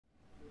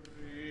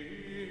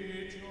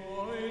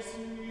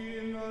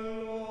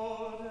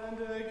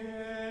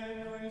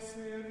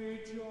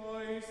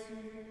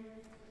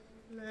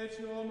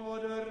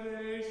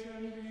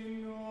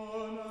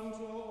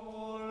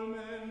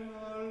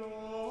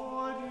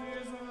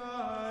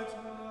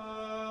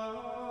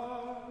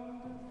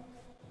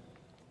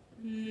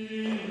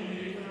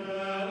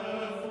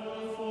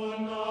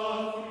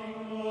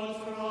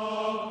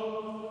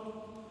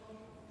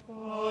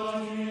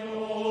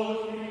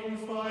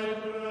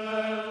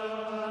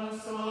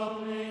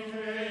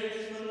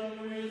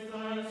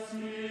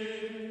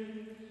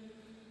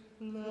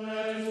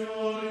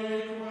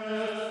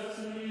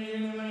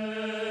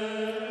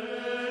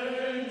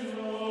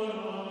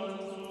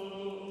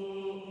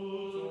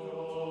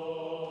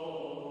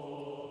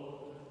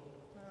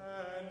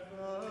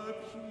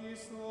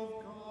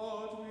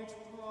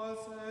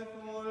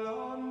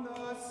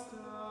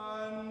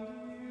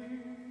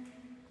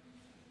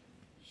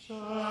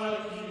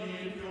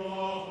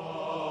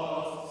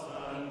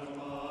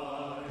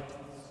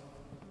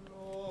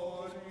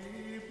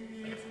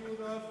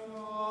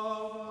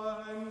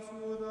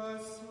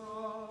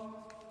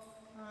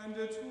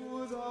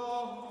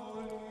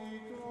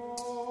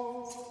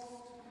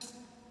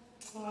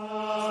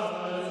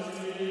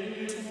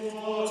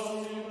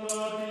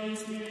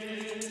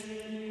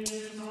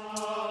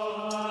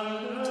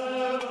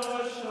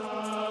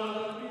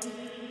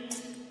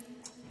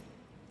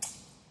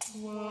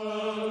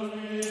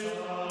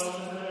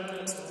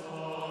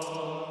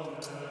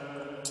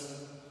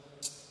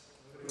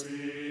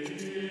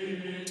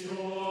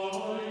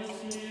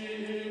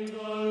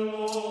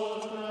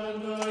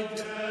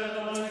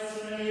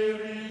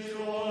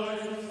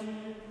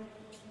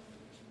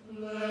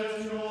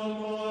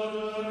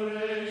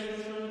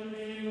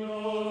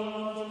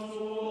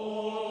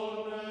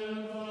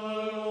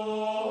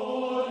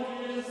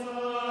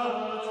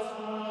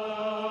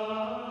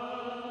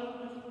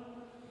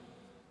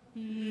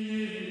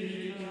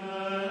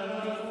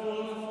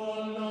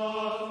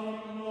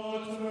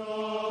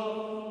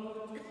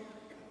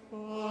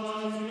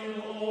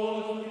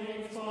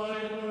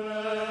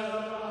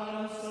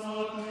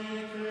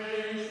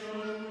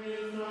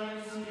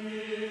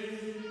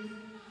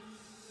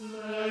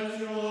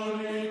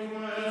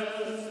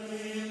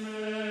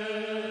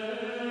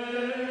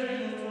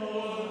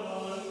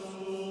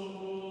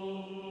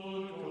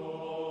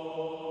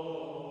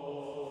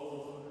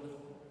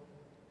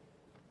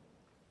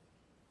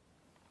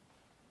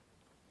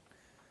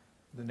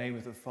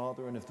of the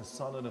Father, and of the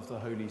Son, and of the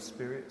Holy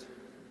Spirit.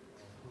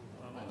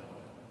 Amen.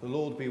 The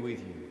Lord be with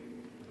you.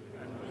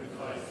 And with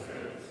thy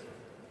spirit.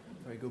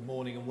 Very good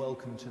morning and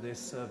welcome to this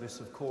service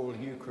of Choral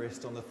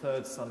Eucharist on the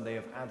third Sunday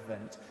of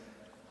Advent.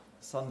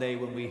 Sunday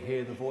when we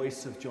hear the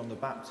voice of John the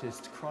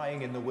Baptist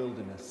crying in the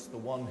wilderness, the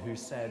one who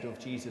said of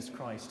Jesus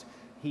Christ,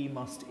 "He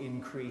must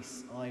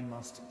increase, I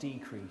must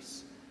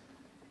decrease."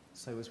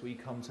 So as we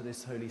come to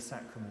this holy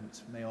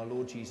sacrament, may our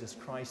Lord Jesus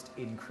Christ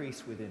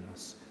increase within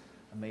us,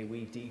 and may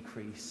we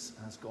decrease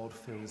as God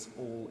fills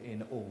all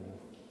in all.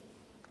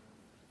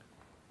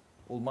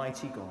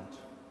 Almighty God,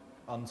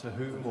 unto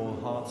whom all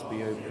hearts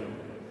be open,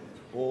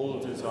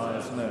 all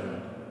desires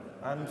known,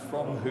 and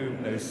from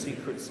whom no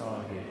secrets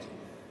are hid,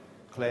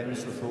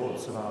 cleanse the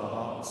thoughts of our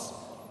hearts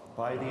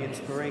by the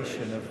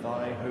inspiration of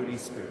thy Holy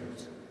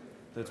Spirit,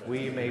 that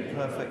we may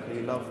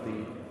perfectly love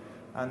thee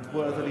and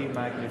worthily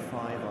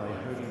magnify thy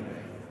holy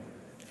name.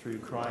 Through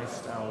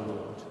Christ our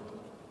Lord.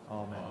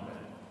 Amen.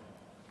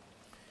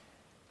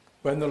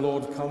 When the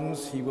Lord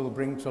comes, he will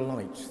bring to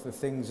light the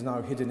things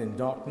now hidden in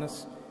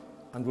darkness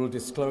and will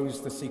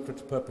disclose the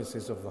secret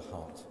purposes of the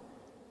heart.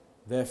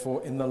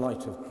 Therefore, in the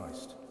light of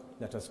Christ,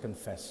 let us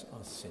confess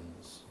our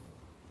sins.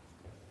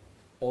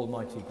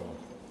 Almighty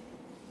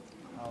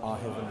God, our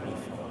heavenly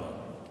Father,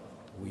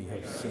 we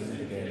have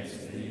sinned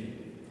against thee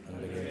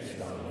and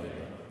against our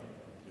neighbour,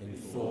 in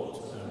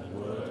thought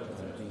and word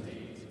and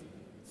deed,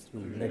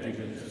 through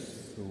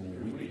negligence, through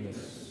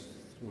weakness,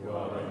 through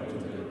our own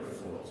deliberate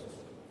fault.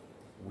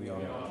 We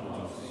are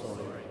truly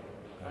sorry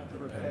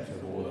and repent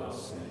of all our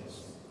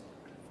sins.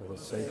 For the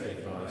sake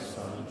of thy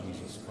Son,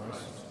 Jesus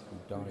Christ,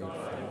 who died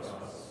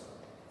for us,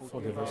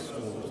 forgive us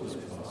all that is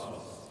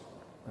past,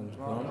 and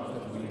grant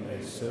that we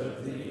may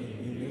serve thee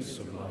in newness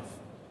of life,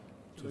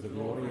 to the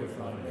glory of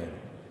thy name.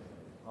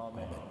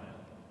 Amen.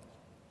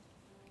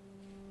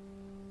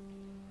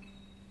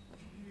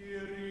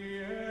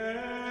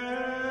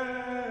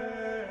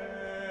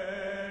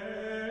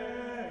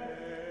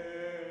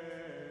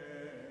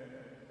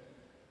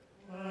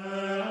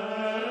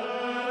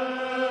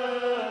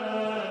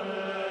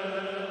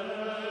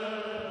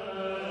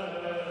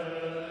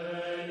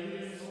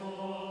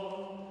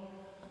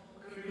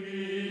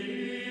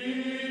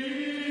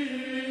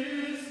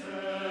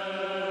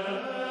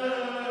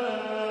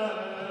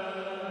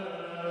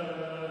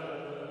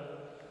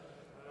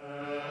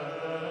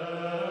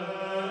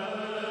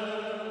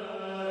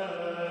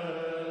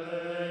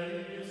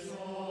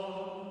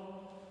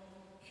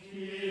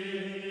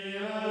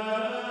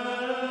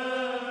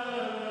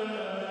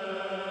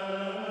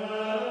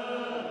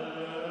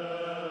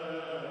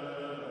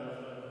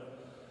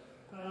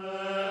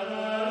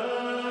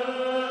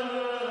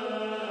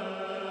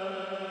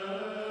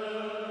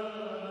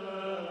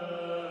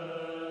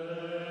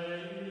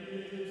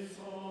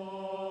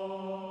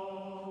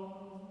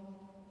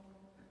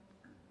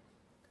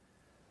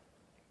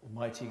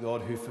 Almighty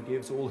God, who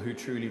forgives all who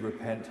truly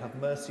repent, have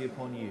mercy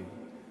upon you,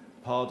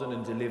 pardon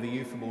and deliver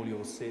you from all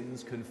your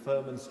sins,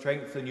 confirm and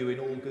strengthen you in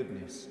all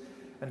goodness,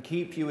 and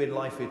keep you in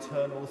life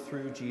eternal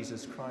through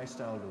Jesus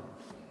Christ our Lord.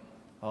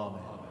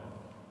 Amen.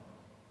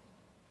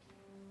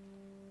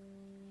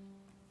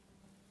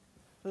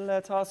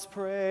 Let us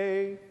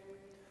pray.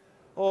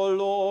 O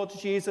Lord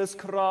Jesus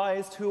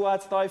Christ, who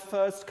at thy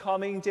first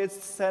coming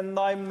didst send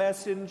thy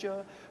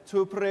messenger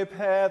to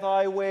prepare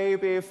thy way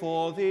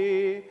before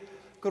thee,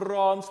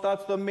 grant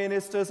that the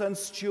ministers and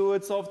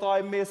stewards of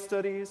thy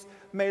mysteries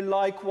may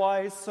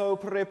likewise so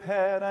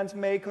prepare and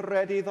make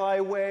ready thy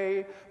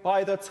way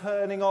by the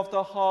turning of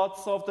the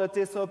hearts of the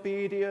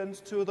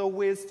disobedient to the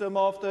wisdom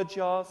of the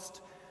just,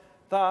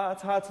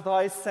 that at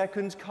thy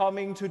second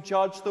coming to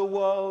judge the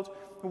world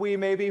we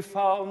may be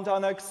found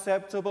an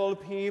acceptable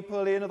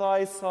people in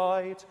thy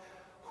sight,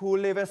 who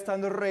livest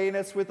and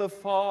reignest with the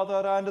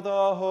Father and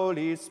the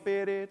Holy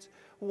Spirit,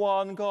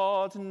 one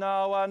God,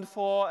 now and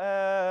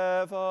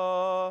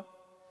forever.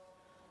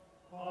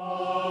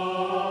 Amen.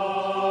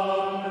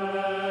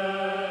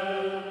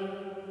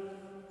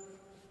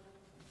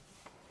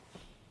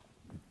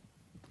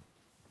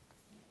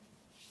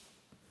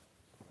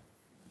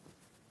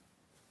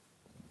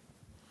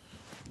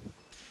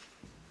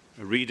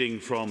 A reading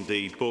from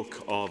the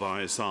book of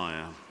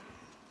Isaiah.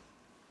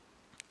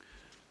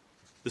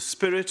 The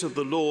Spirit of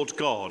the Lord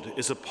God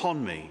is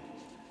upon me,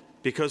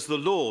 because the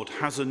Lord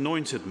has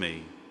anointed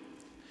me.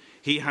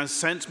 He has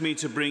sent me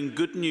to bring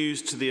good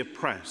news to the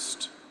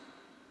oppressed,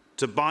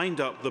 to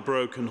bind up the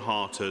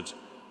brokenhearted,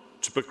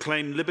 to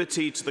proclaim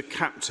liberty to the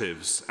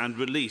captives and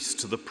release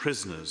to the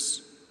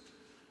prisoners,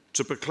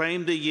 to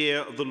proclaim the year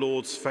of the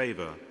Lord's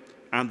favour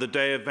and the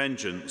day of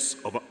vengeance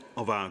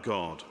of our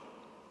God,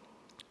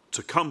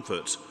 to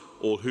comfort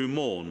all who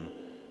mourn,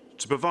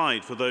 to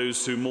provide for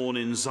those who mourn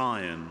in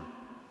Zion,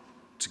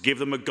 to give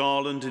them a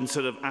garland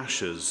instead of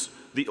ashes,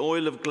 the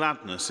oil of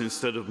gladness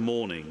instead of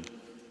mourning,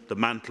 the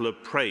mantle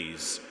of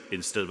praise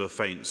instead of a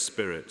faint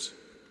spirit.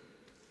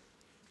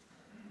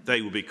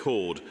 They will be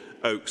called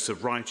oaks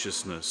of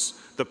righteousness,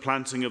 the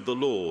planting of the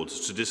Lord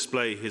to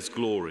display his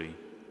glory.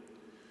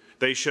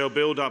 They shall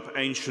build up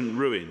ancient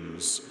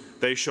ruins,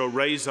 They shall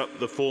raise up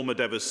the former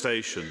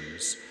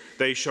devastations.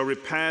 They shall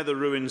repair the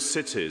ruined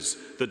cities,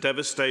 the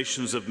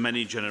devastations of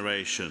many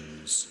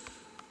generations.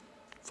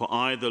 For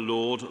I, the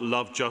Lord,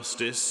 love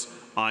justice.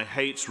 I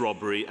hate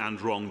robbery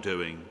and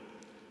wrongdoing.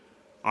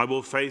 I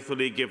will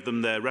faithfully give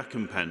them their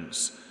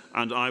recompense,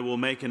 and I will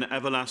make an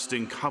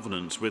everlasting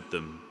covenant with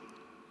them.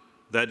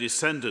 Their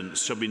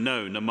descendants shall be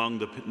known among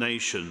the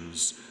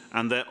nations,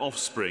 and their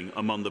offspring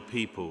among the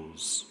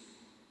peoples.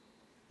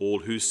 All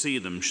who see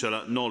them shall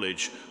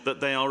acknowledge that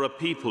they are a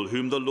people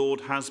whom the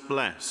Lord has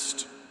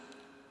blessed.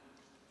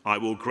 I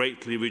will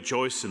greatly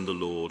rejoice in the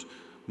Lord.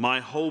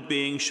 My whole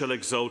being shall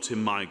exult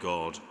in my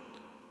God.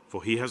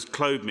 For he has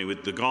clothed me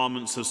with the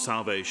garments of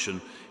salvation.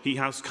 He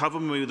has covered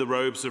me with the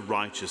robes of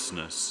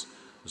righteousness.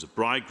 As a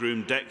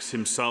bridegroom decks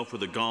himself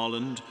with a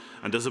garland,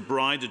 and as a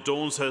bride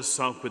adorns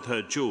herself with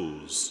her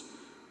jewels.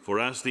 For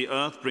as the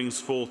earth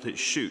brings forth its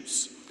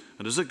shoots,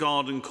 and as a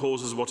garden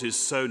causes what is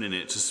sown in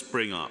it to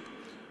spring up,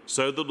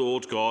 so the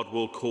Lord God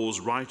will cause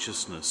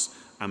righteousness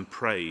and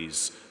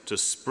praise to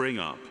spring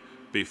up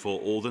before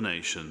all the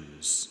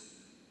nations.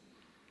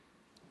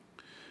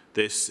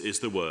 This is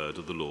the word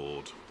of the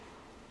Lord.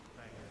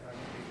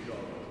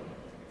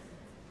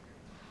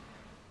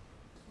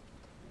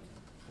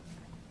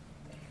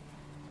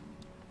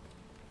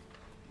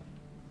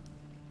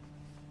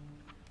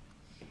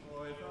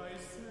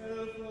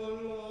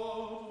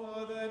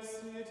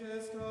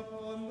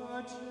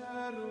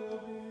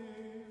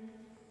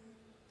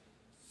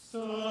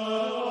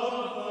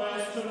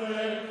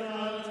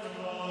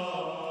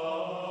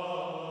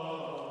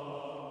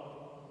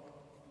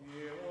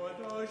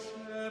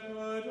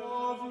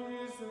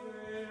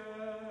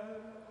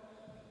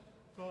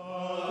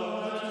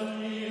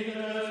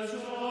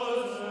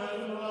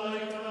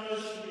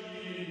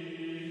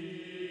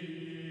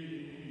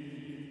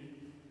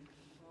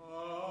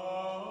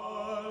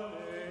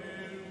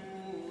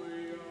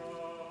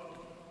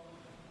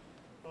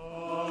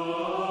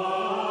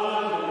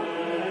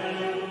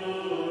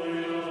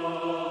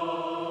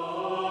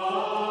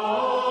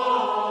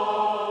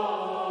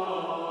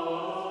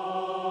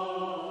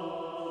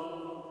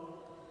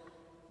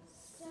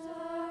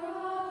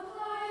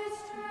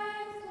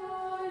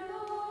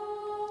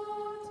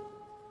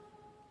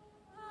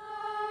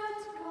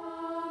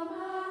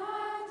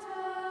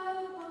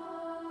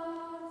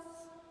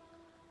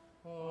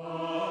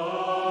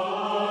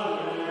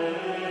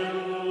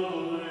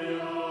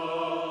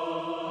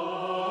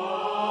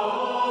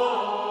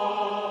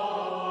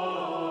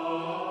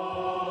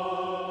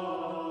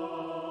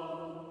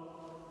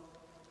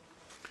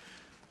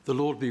 The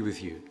Lord be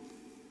with you.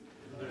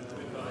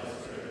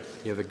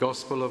 Hear the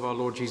gospel of our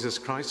Lord Jesus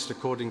Christ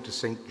according to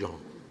St. John.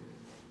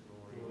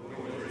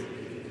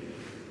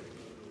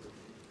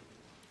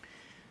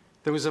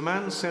 There was a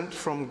man sent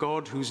from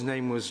God whose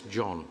name was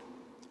John.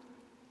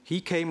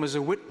 He came as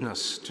a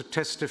witness to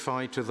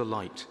testify to the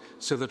light,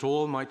 so that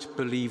all might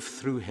believe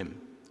through him.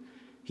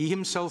 He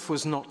himself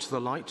was not the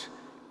light,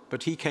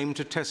 but he came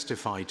to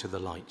testify to the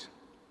light.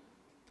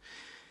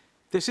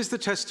 This is the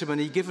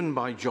testimony given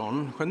by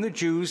John when the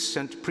Jews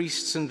sent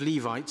priests and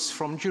Levites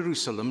from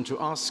Jerusalem to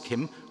ask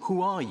him,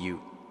 "Who are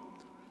you?"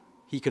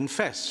 He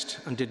confessed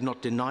and did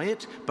not deny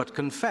it, but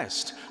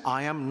confessed,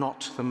 "I am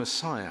not the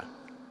Messiah."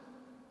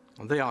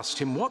 And they asked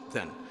him, "What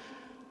then?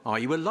 Are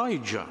you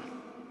Elijah?"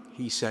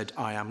 He said,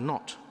 "I am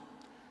not."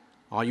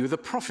 "Are you the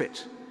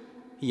prophet?"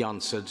 He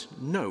answered,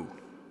 "No."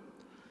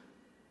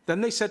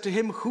 Then they said to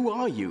him, "Who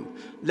are you?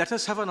 Let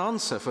us have an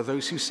answer for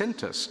those who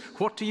sent us.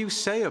 What do you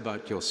say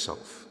about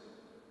yourself?"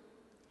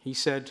 He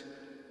said,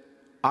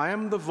 "I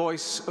am the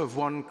voice of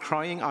one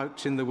crying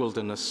out in the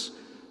wilderness,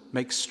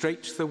 'Make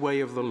straight the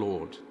way of the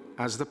Lord,'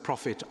 as the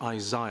prophet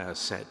Isaiah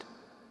said."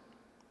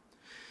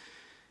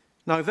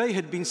 Now they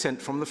had been sent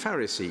from the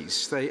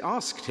Pharisees. They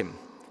asked him,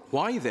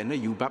 "Why then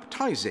are you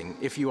baptizing,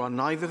 if you are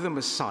neither the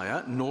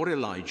Messiah, nor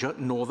Elijah,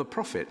 nor the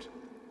prophet?"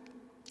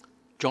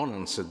 John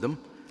answered them,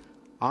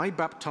 "I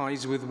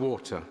baptize with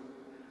water.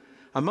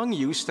 Among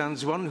you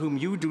stands one whom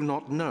you do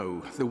not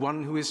know, the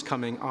one who is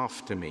coming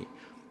after me.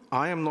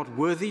 I am not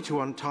worthy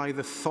to untie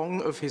the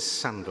thong of his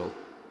sandal."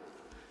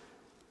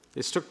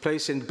 This took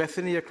place in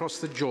Bethany across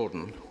the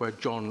Jordan, where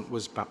John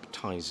was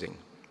baptizing.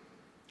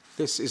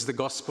 This is the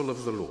gospel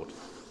of the Lord.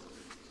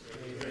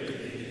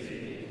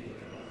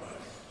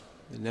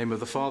 In the name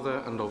of the Father,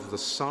 and of the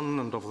Son,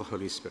 and of the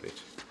Holy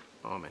Spirit.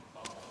 Amen.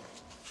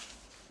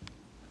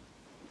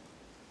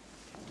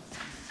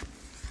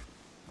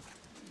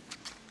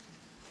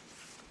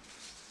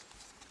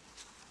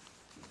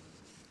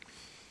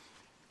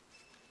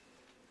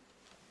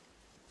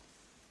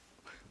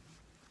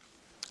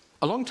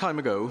 A long time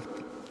ago,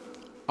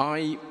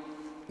 I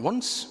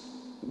once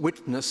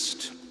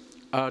witnessed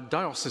a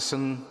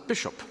diocesan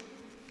bishop,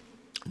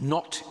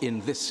 not in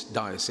this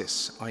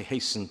diocese, I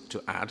hasten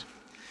to add,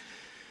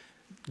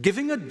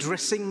 giving a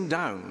dressing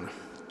down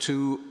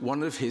to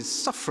one of his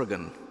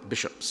suffragan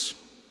bishops,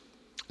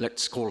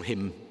 let's call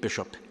him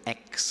Bishop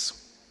X,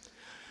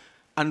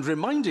 and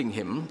reminding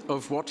him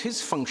of what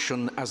his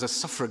function as a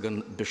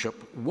suffragan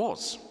bishop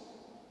was.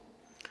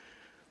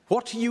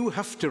 "What you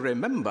have to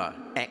remember,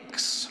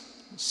 X,"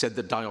 said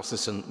the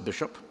diocesan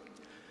bishop,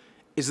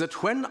 "is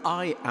that when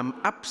I am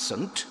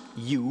absent,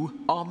 you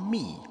are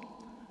me,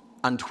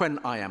 and when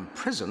I am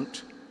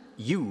present,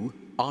 you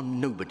are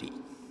nobody."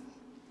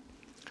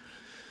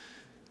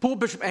 Poor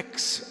Bishop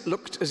X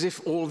looked as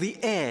if all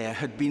the air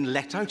had been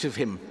let out of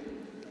him,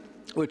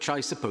 which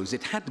I suppose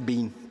it had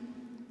been.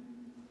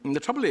 And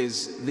the trouble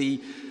is,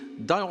 the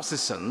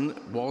diocesan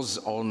was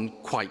on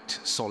quite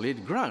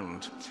solid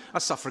ground.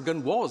 A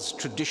suffragan was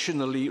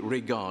traditionally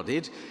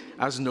regarded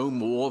as no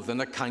more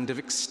than a kind of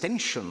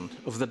extension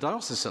of the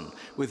diocesan,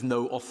 with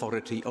no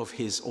authority of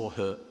his or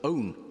her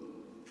own.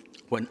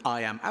 When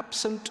I am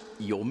absent,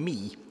 you're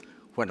me.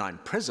 When I'm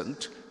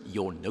present,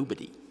 you're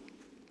nobody.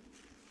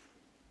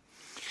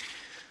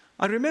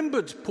 I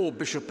remembered poor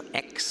Bishop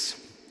X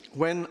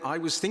when I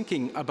was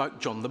thinking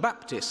about John the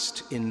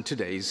Baptist in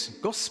today's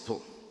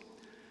Gospel.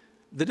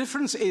 The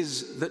difference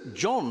is that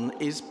John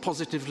is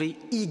positively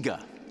eager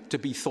to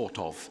be thought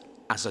of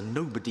as a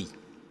nobody.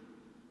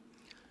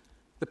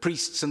 The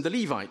priests and the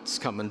Levites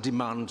come and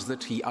demand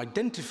that he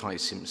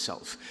identifies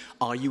himself.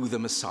 Are you the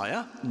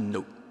Messiah?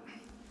 No.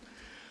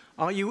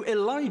 Are you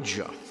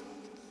Elijah?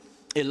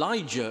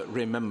 Elijah,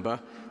 remember,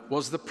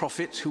 was the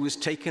prophet who was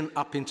taken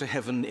up into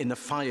heaven in a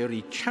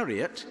fiery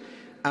chariot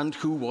and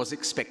who was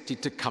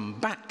expected to come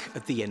back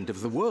at the end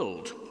of the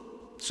world.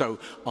 So,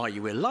 are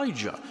you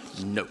Elijah?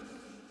 No.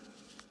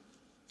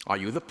 Are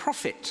you the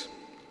prophet?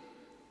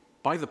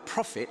 By the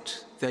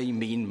prophet, they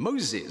mean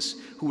Moses,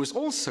 who was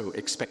also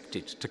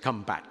expected to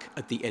come back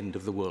at the end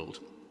of the world.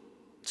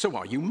 So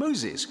are you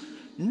Moses?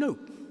 No.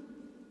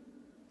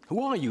 Who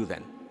are you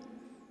then?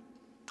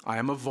 I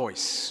am a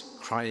voice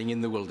crying in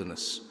the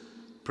wilderness,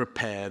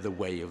 prepare the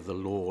way of the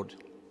Lord.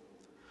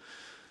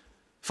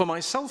 For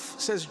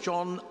myself, says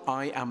John,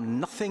 I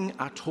am nothing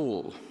at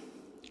all.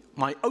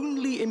 My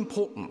only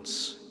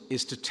importance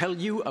is to tell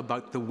you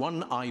about the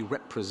one I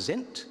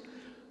represent,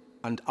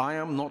 and I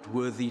am not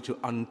worthy to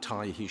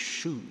untie his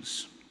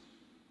shoes.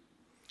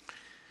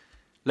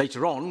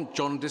 Later on,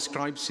 John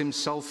describes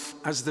himself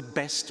as the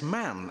best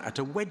man at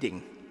a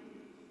wedding.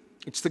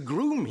 It's the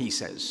groom, he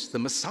says, the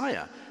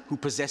Messiah, who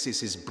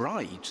possesses his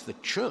bride, the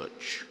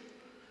church.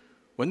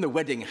 When the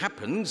wedding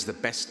happens, the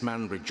best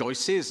man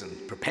rejoices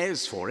and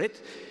prepares for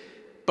it.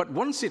 But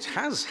once it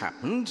has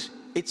happened,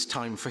 it's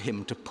time for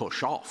him to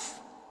push off.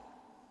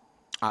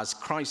 As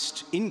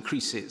Christ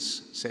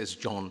increases, says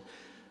John,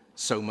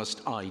 so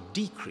must I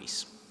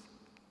decrease.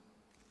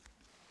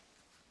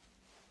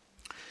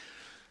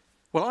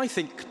 Well, I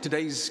think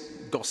today's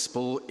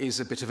gospel is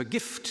a bit of a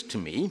gift to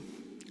me,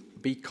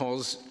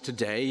 because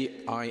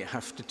today I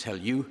have to tell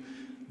you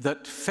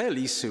that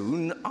fairly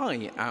soon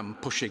I am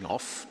pushing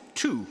off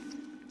too.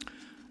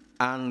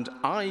 And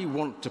I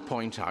want to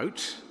point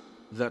out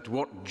that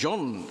what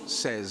John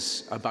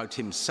says about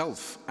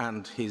himself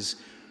and his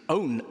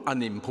own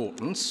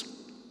unimportance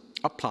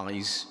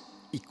applies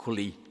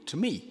equally to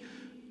me,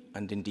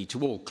 and indeed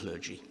to all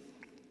clergy.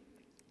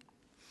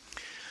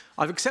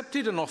 I've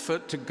accepted an offer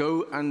to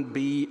go and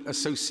be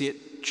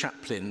associate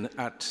chaplain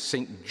at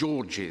St.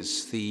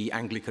 George's, the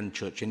Anglican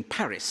church in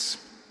Paris.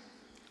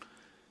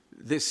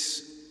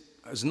 This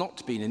has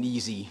not been an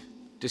easy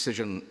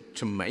decision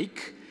to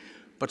make,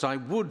 but I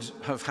would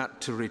have had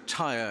to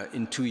retire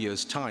in 2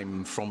 years'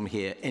 time from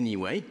here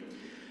anyway,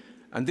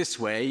 and this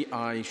way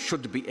I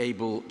should be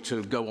able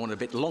to go on a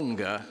bit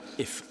longer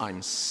if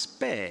I'm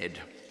spared.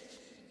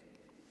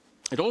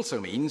 It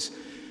also means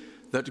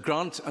that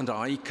Grant and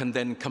I can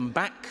then come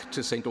back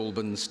to St.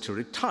 Albans to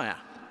retire,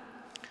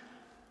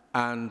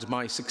 and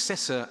my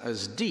successor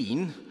as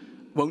dean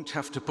won't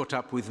have to put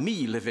up with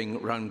me living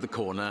round the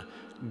corner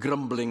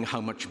grumbling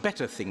how much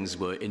better things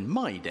were in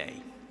my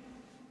day.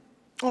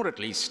 Or at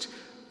least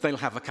they'll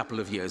have a couple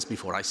of years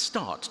before I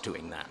start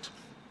doing that.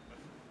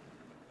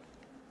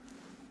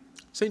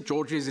 St.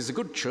 George's is a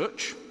good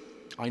church.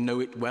 I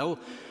know it well,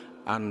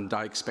 and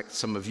I expect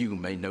some of you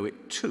may know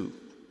it too.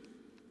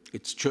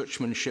 Its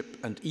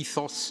churchmanship and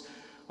ethos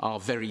are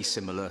very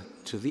similar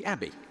to the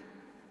Abbey.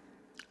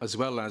 As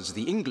well as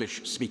the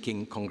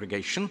English-speaking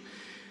congregation,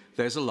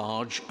 there's a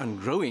large and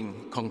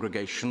growing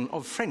congregation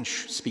of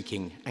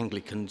French-speaking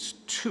Anglicans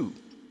too.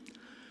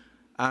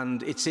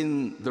 And it's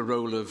in the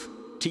role of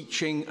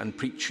teaching and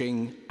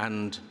preaching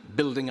and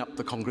building up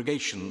the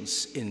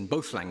congregations in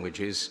both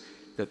languages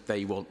that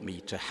they want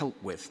me to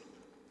help with.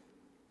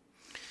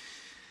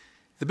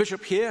 The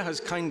bishop here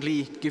has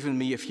kindly given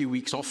me a few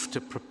weeks off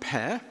to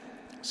prepare,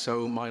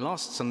 so my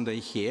last Sunday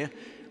here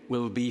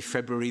will be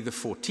February the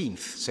 14th,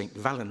 St.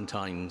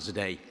 Valentine's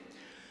Day,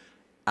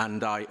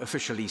 and I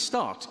officially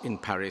start in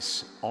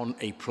Paris on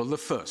April the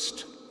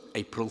 1st,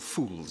 April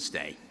Fool's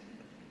Day.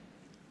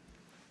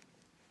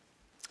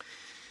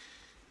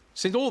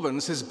 St.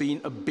 Albans has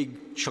been a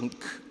big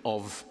chunk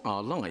of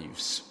our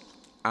lives,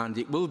 and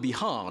it will be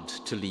hard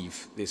to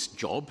leave this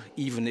job,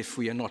 even if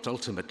we are not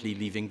ultimately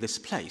leaving this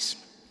place.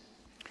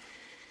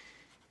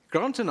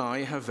 Grant and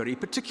I have very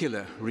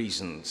particular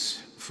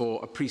reasons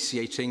for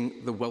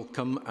appreciating the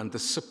welcome and the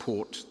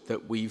support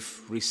that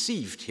we've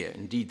received here,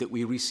 indeed that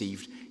we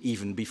received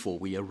even before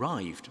we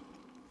arrived.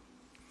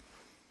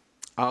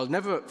 I'll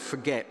never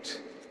forget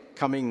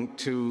coming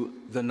to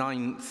the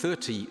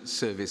 9:30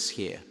 service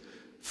here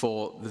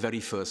for the very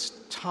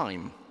first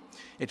time.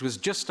 It was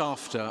just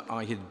after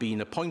I had been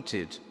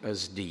appointed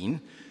as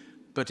dean,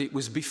 but it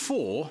was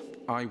before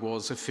I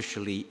was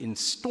officially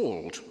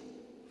installed.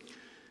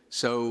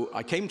 So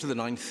I came to the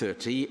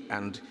 9:30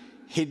 and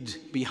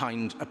hid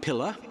behind a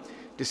pillar,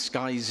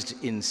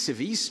 disguised in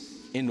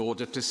civvies, in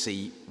order to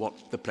see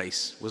what the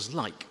place was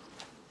like.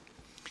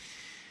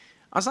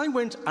 As I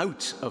went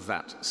out of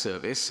that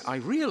service, I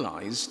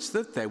realized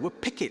that there were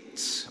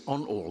pickets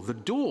on all the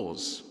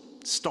doors,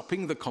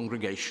 stopping the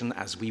congregation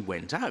as we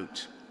went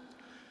out.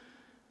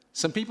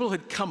 Some people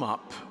had come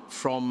up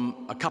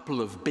from a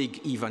couple of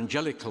big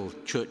evangelical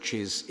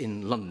churches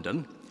in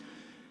London,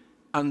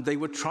 and they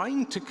were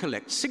trying to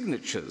collect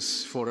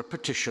signatures for a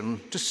petition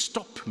to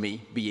stop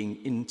me being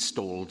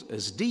installed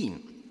as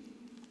dean.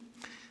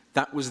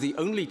 That was the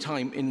only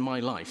time in my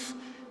life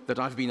that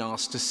I've been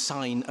asked to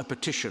sign a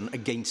petition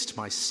against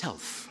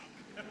myself.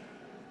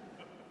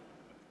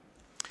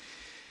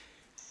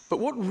 But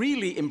what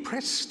really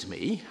impressed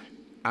me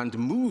and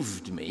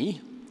moved me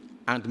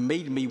and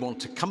made me want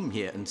to come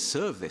here and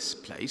serve this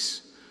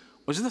place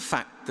was the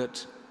fact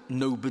that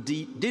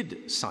nobody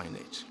did sign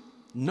it.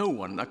 No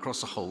one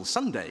across a whole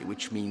Sunday,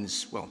 which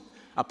means, well,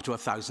 up to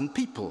 1,000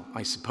 people,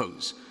 I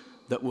suppose,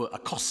 that were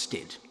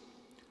accosted.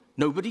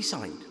 Nobody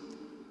signed,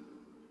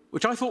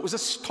 which I thought was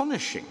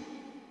astonishing,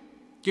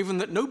 given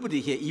that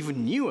nobody here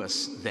even knew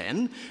us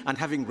then, and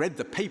having read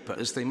the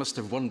papers, they must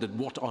have wondered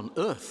what on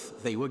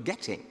earth they were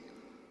getting.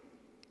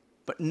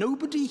 But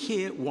nobody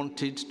here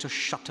wanted to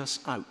shut us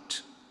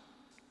out.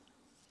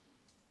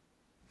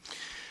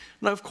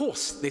 Now, of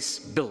course, this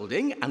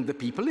building and the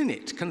people in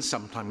it can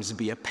sometimes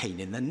be a pain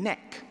in the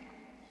neck.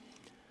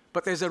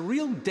 But there's a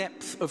real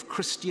depth of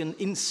Christian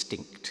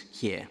instinct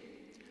here,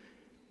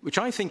 which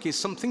I think is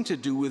something to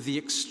do with the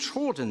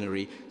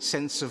extraordinary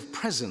sense of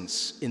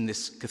presence in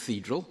this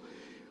cathedral,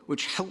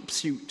 which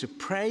helps you to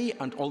pray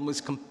and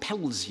almost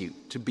compels you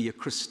to be a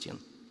Christian.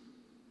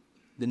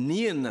 The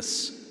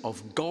nearness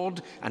of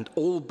God and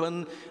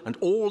Alban and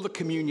all the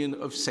communion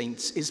of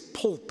saints is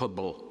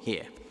palpable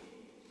here,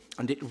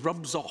 and it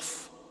rubs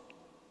off.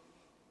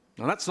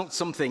 Now, that's not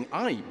something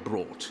I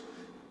brought.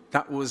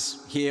 That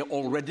was here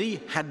already,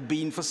 had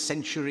been for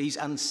centuries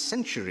and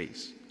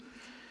centuries.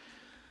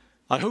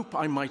 I hope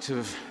I might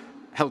have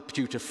helped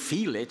you to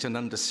feel it and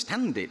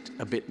understand it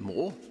a bit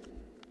more,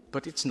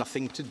 but it's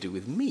nothing to do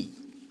with me.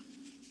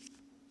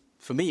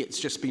 For me, it's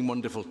just been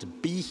wonderful to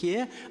be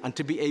here and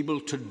to be able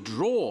to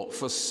draw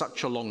for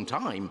such a long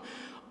time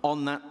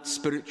on that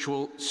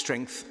spiritual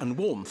strength and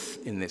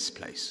warmth in this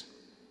place.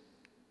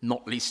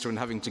 Not least in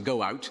having to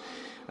go out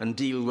and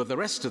deal with the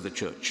rest of the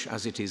church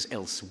as it is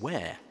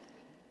elsewhere.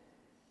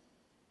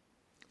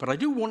 But I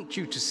do want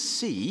you to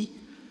see,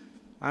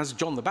 as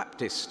John the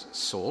Baptist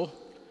saw,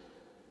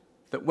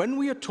 that when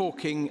we are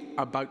talking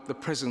about the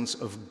presence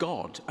of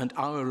God and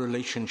our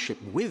relationship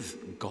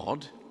with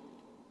God,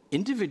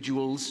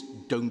 individuals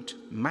don't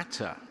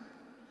matter.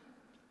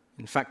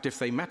 In fact, if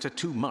they matter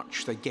too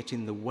much, they get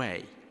in the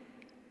way.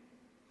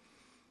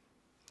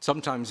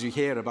 Sometimes you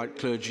hear about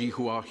clergy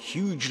who are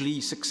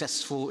hugely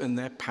successful in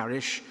their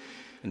parish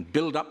and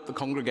build up the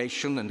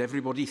congregation and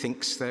everybody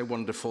thinks they're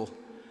wonderful.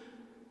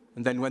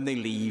 And then when they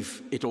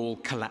leave, it all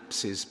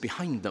collapses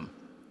behind them.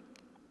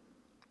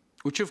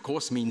 Which of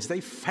course means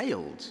they've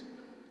failed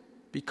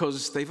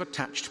because they've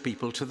attached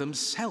people to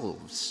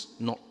themselves,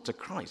 not to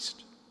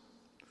Christ.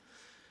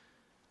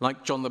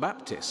 Like John the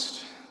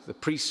Baptist, the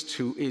priest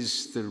who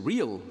is the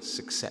real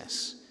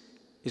success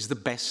is the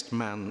best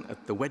man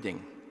at the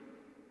wedding,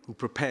 who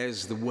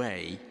prepares the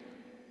way,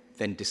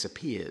 then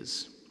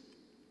disappears.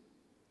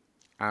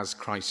 As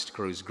Christ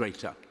grows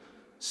greater,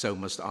 so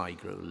must I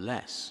grow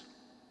less.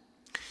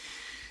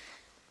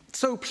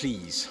 So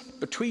please,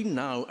 between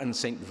now and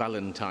St.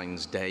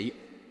 Valentine's Day,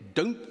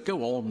 don't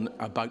go on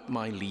about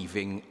my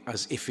leaving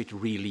as if it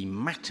really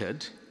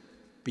mattered,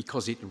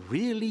 because it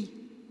really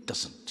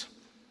doesn't.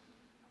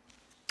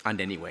 And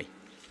anyway,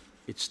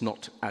 it's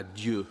not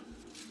adieu,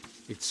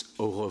 it's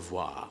au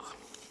revoir.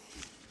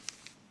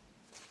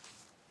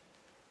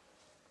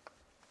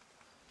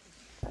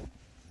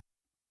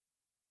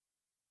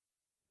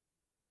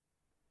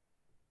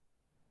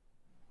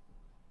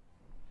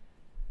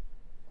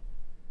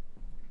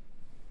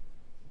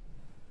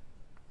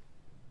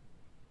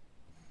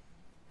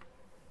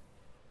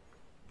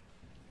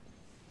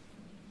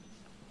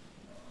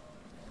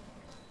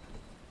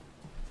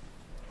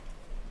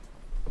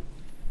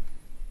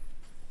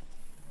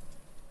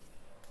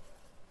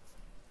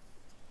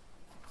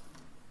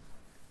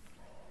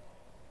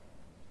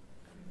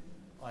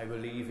 I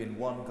believe in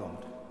one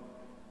God,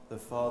 the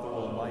Father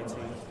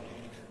Almighty,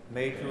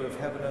 maker of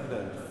heaven and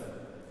earth,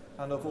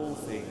 and of all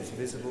things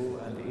visible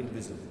and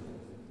invisible,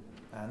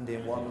 and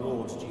in one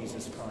Lord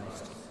Jesus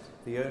Christ,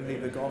 the only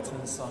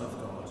begotten Son of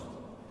God,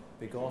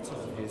 begotten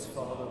of his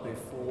Father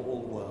before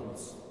all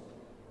worlds,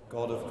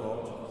 God of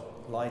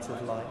God, light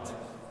of light,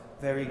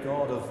 very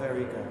God of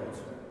very God,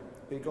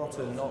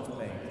 begotten, not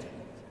made,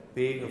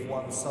 being of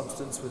one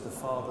substance with the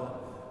Father,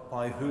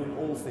 by whom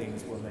all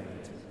things were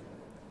made,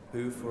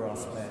 who for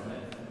us men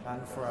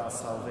and for our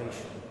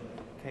salvation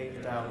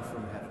came down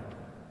from heaven,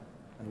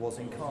 and was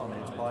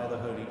incarnate by the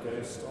Holy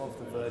Ghost of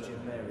the Virgin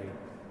Mary,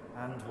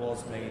 and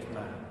was made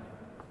man,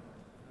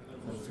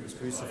 and was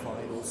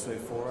crucified also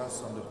for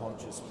us under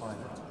Pontius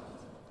Pilate.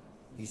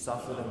 He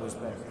suffered and was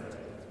buried,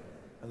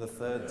 and the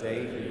third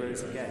day he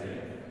rose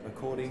again,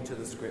 according to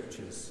the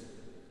Scriptures,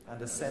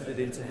 and ascended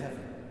into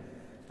heaven,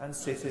 and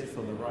sitteth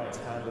on the right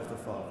hand of the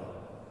Father.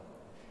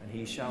 And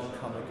he shall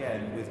come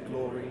again with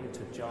glory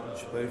to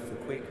judge both the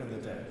quick and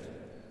the dead,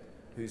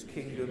 whose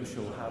kingdom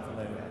shall have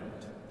no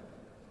end.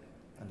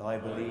 And I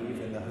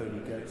believe in the Holy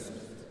Ghost,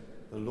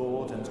 the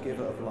Lord and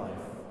giver of life,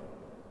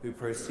 who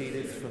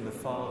proceedeth from the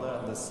Father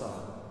and the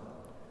Son,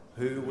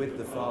 who with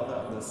the Father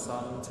and the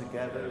Son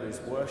together is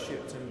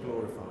worshipped and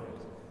glorified,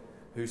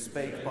 who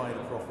spake by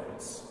the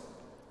prophets.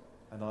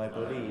 And I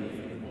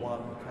believe in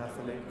one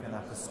Catholic and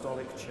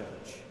Apostolic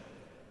Church.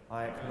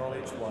 I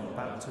acknowledge one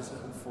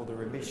baptism for the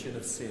remission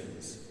of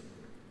sins,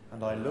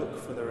 and I look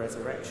for the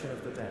resurrection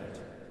of the dead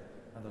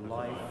and the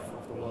life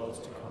of the world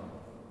to come.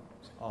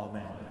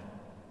 Amen.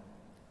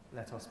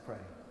 Let us pray.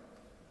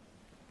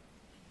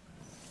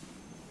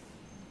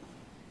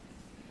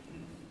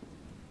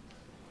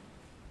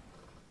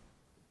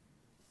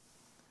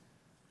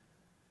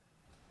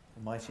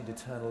 Almighty and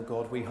eternal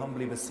God, we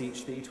humbly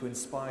beseech thee to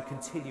inspire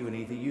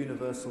continually the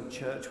universal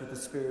church with the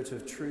spirit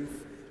of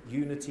truth,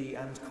 unity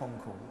and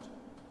concord,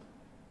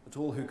 that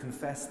all who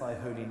confess thy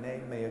holy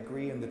name may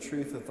agree in the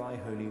truth of thy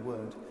holy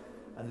word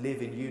and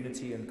live in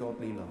unity and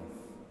godly love.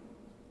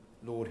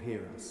 Lord,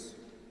 hear us.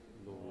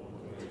 Lord,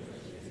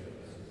 hear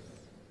us.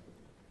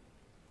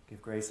 Give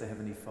grace, O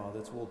Heavenly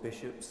Father, to all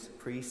bishops,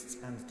 priests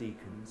and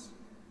deacons,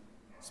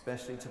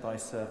 especially to thy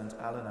servant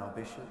Alan, our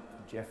bishop,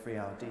 and Geoffrey,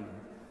 our dean,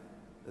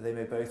 that they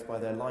may both by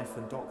their life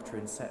and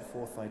doctrine set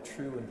forth thy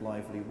true and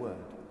lively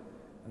word,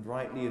 and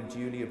rightly and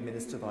duly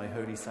administer thy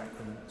holy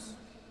sacraments.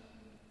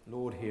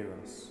 Lord, hear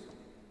us.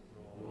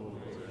 Lord,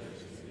 hear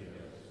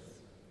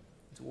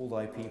us. To all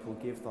thy people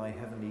give thy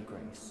heavenly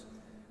grace,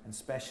 and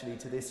specially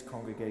to this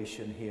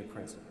congregation here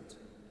present,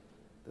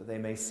 that they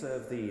may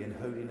serve thee in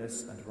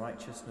holiness and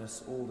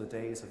righteousness all the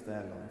days of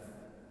their life.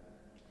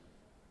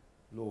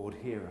 Lord,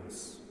 hear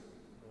us.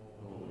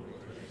 Lord,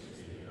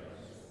 hear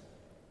us.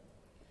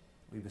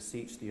 We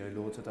beseech thee, O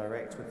Lord, to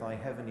direct with thy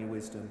heavenly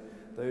wisdom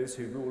those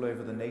who rule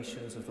over the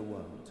nations of the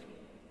world.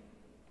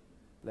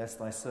 Bless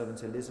thy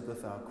servant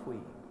Elizabeth, our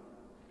Queen,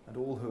 and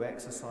all who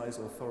exercise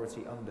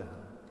authority under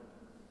her,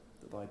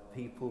 that thy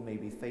people may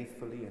be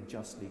faithfully and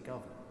justly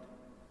governed,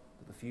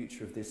 that the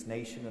future of this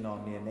nation and our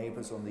near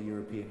neighbours on the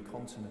European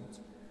continent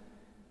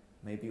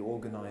may be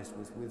organised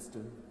with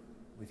wisdom,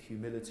 with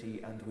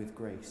humility and with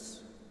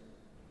grace.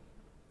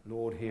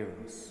 Lord, hear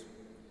us.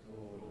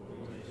 Lord,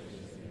 hear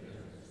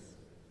us.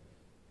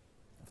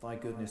 Of thy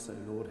goodness,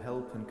 O Lord,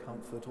 help and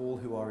comfort all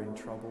who are in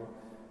trouble,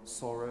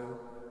 sorrow,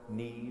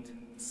 need,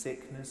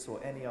 sickness,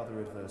 or any other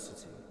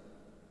adversity.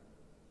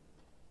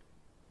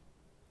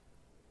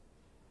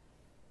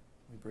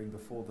 We bring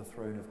before the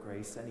throne of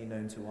grace any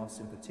known to us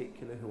in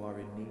particular who are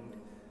in need,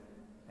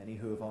 any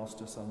who have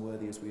asked us,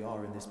 unworthy as we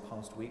are in this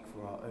past week,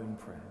 for our own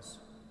prayers.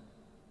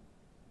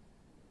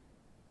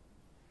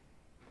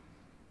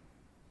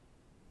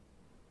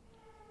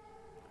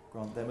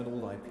 Grant them and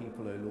all thy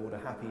people, O Lord, a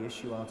happy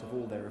issue out of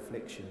all their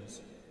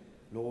afflictions.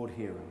 Lord,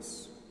 hear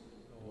us.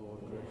 Lord,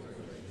 hear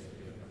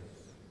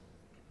us.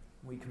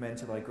 We commend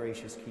to thy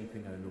gracious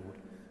keeping, O Lord,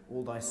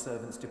 all thy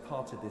servants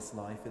departed this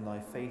life in thy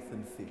faith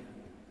and fear.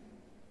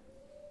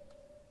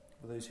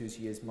 For those whose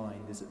year's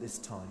mind is at this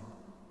time,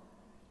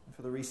 and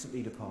for the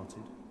recently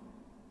departed,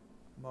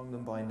 among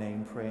them by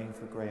name praying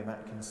for Graham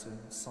Atkinson,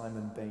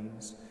 Simon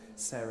Baines,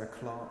 Sarah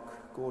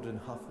Clark, Gordon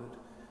Hufford,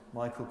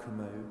 Michael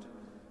Commode,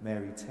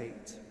 Mary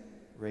Tate,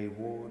 Ray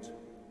Ward,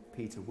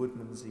 Peter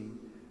Woodmansey,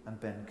 and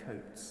Ben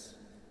Coates.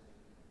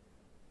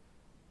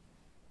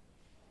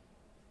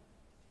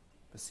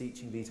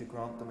 Beseeching thee to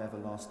grant them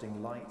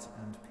everlasting light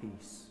and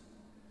peace.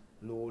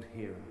 Lord,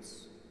 hear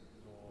us.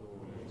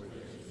 Lord,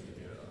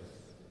 hear us.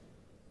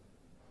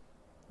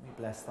 We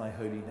bless thy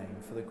holy name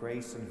for the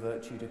grace and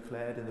virtue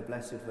declared in the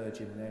Blessed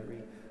Virgin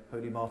Mary,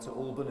 Holy Martyr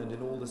Alban, and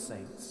in all the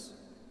saints.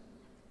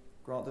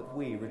 Grant that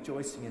we,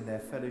 rejoicing in their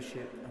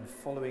fellowship and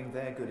following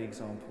their good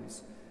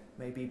examples,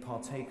 may be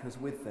partakers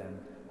with them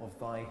of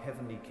thy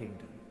heavenly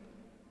kingdom.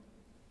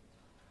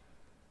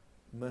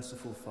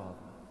 Merciful Father,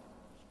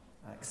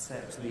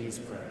 accept these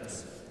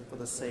prayers for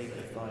the sake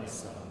of thy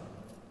Son,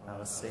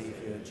 our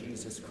Saviour,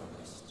 Jesus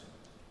Christ.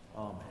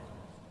 Amen.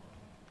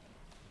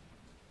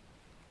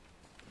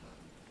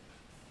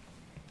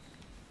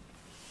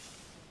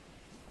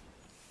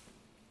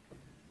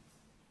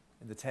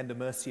 In the tender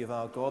mercy of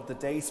our God, the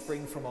day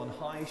spring from on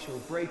high shall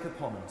break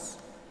upon us,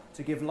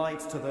 to give light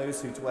to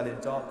those who dwell in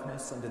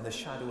darkness and in the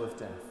shadow of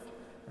death,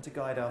 and to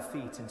guide our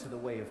feet into the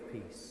way of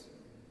peace.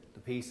 The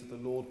peace of the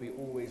Lord be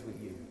always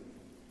with you.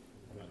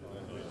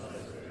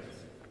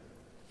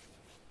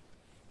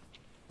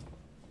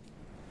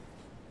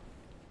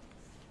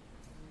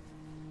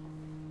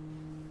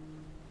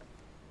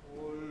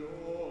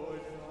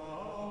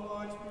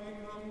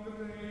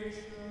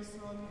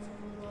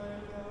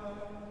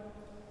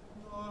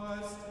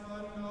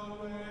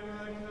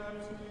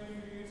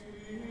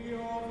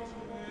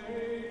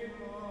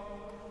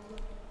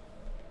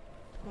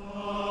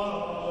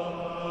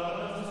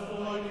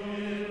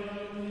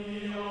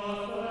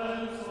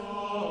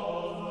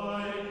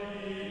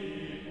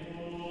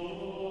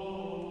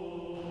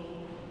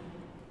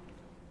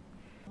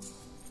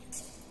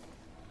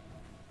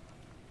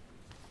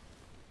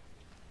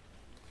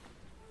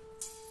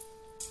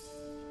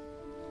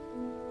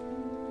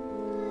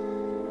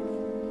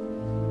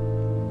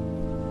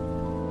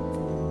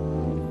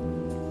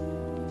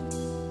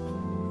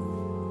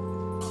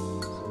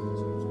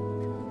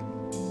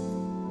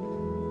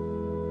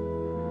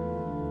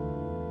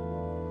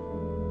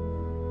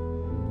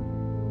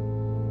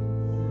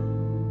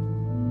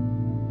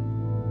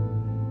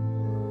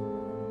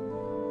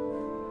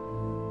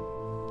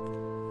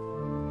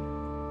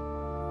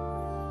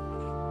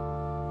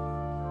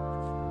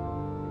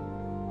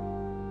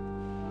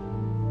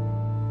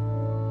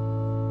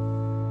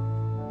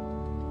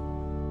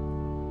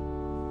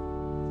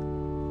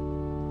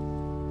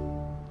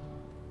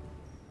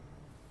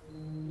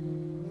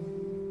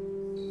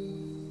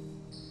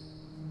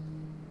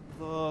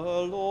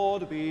 The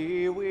Lord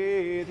be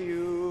with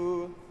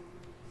you.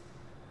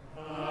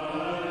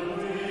 And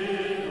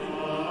with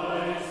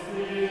thy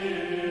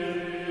spirit.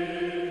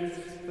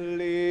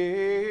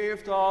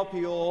 Lift up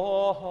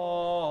your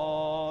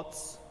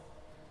hearts.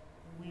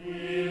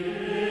 We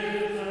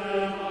lift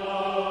them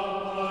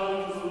up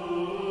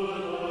unto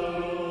the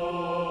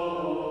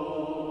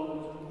Lord.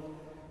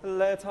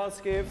 Let us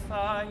give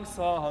thanks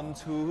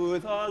unto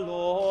the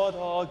Lord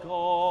our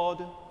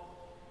God.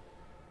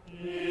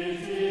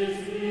 It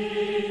is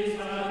meet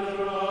and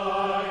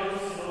right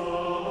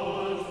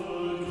so to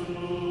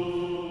do.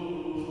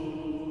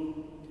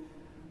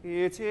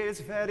 It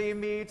is very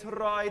meet,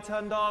 right,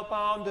 and our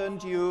bounden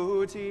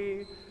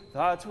duty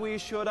that we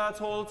should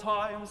at all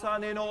times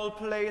and in all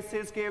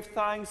places give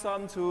thanks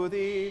unto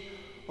thee,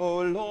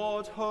 O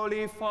Lord,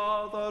 Holy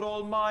Father,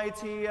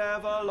 Almighty,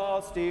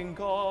 everlasting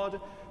God,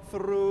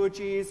 through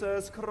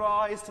Jesus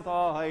Christ,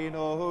 thine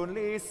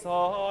only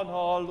Son,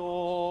 our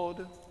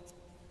Lord.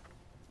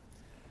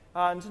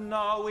 And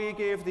now we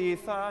give thee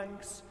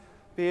thanks,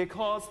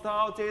 because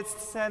thou didst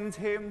send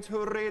him to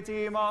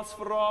redeem us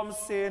from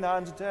sin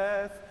and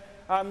death,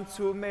 and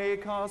to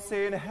make us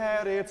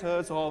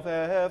inheritors of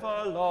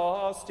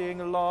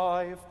everlasting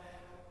life,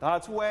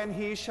 that when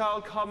he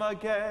shall come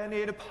again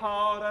in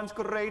power and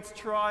great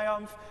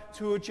triumph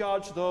to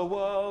judge the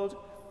world,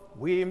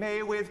 we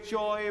may with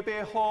joy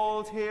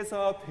behold his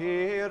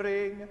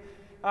appearing,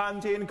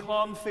 and in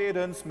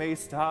confidence may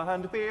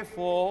stand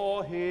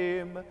before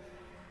him.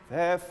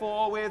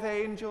 Therefore, with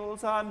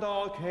angels and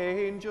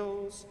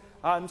archangels,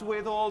 and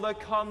with all the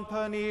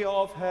company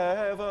of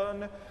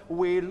heaven,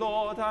 we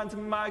laud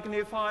and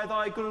magnify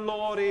thy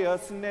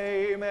glorious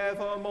name,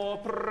 evermore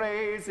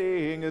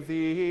praising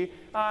thee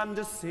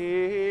and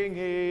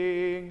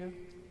singing.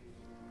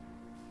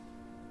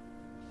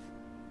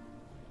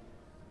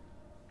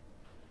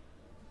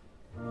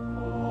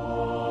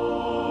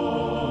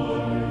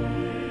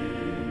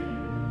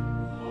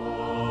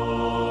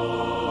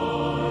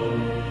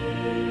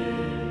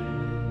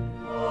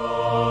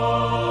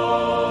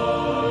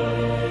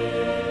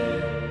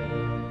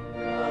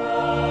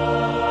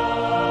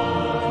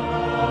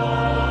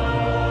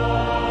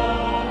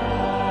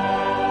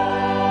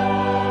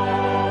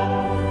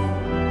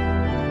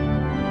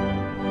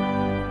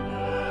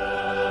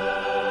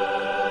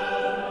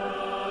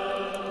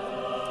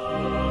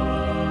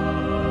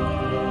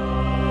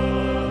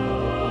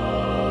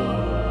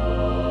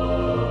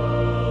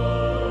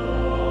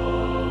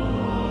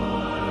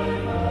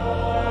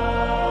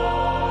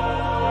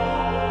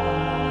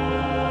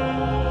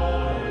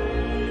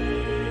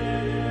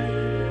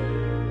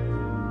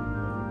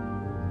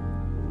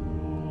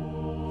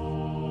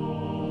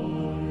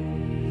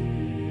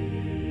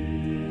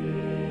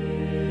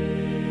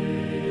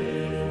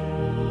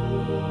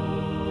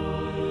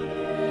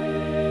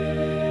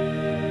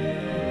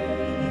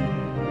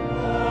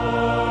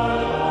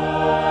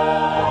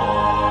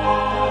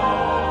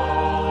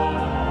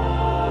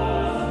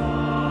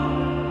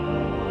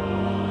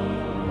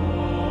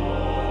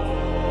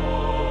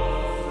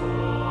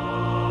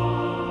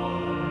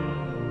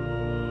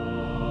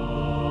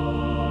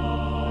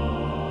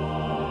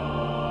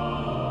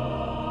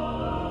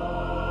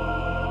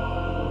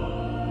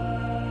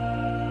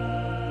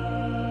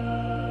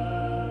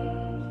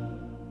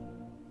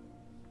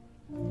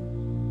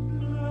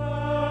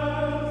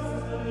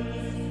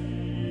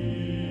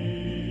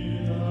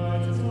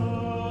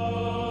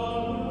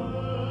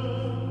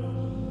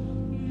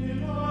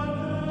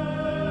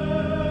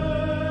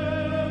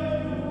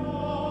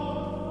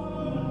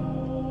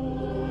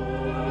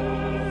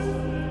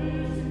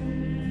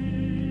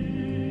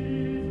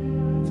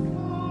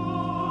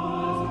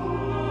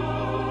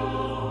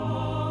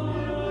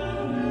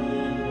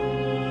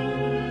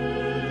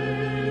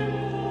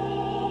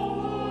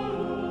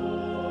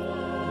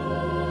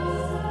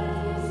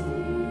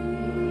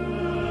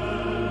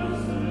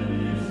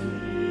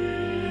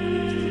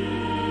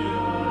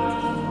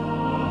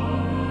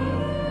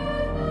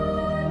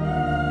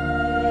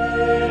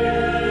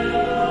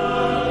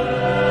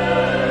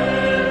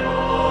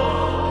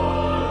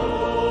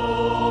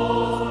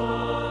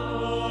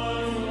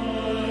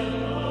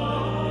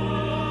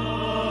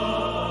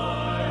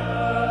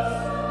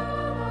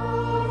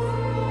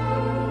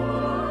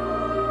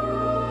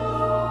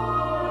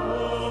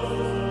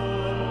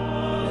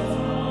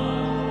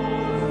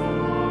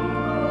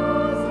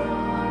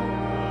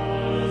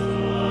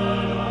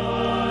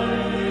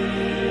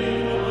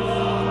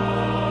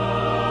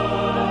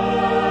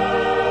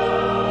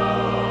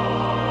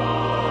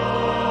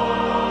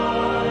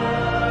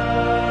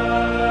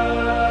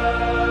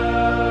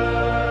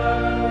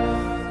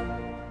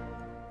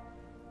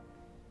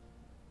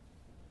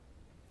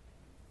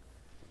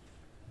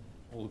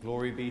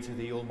 Glory be to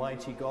thee,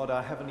 Almighty God,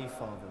 our heavenly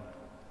Father,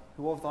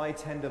 who of thy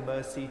tender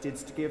mercy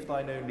didst give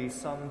thine only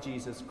Son,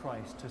 Jesus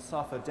Christ, to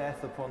suffer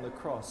death upon the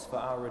cross for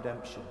our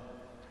redemption,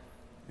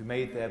 who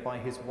made there by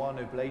his one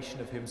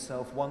oblation of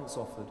himself once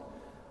offered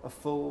a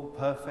full,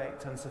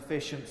 perfect, and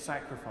sufficient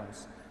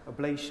sacrifice,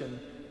 oblation,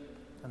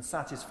 and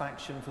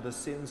satisfaction for the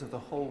sins of the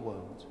whole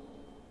world,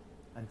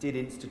 and did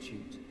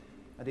institute,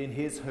 and in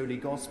his holy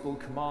gospel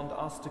command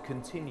us to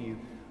continue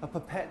a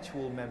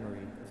perpetual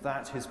memory of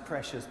that his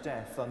precious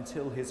death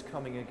until his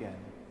coming again.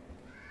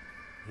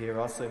 Hear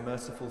us, O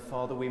merciful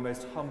Father, we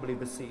most humbly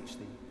beseech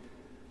thee,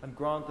 and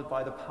grant that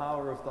by the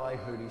power of thy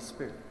Holy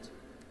Spirit,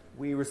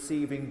 we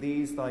receiving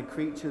these thy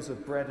creatures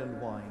of bread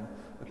and wine,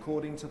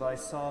 according to thy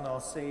Son,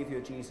 our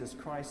Saviour, Jesus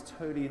Christ's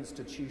holy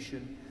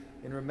institution,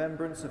 in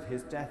remembrance of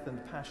his death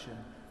and passion,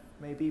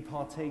 may be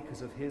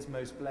partakers of his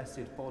most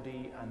blessed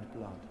body and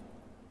blood,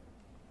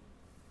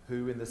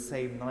 who in the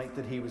same night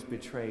that he was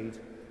betrayed,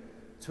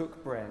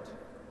 took bread,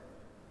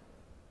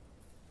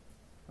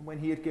 and when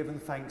he had given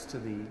thanks to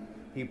thee,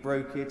 he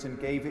broke it and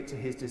gave it to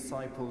his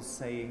disciples,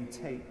 saying,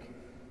 "Take,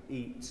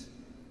 eat,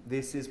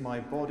 this is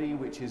my body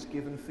which is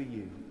given for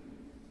you.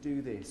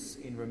 Do this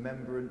in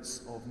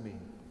remembrance of me."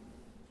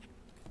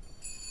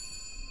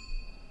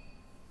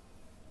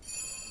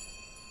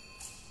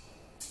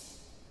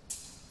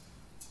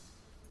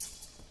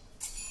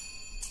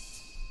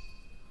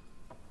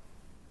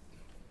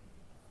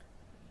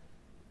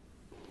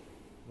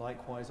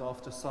 Likewise,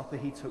 after supper,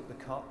 he took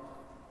the cup,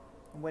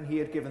 and when he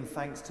had given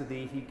thanks to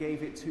thee, he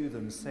gave it to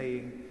them,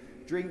 saying,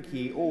 "Drink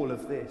ye all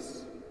of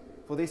this,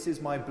 for this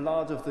is my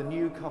blood of the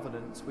new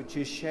covenant, which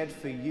is shed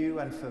for you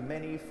and for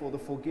many for the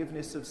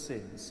forgiveness of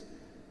sins.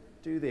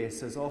 Do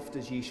this as oft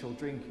as ye shall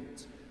drink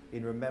it,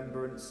 in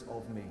remembrance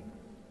of me."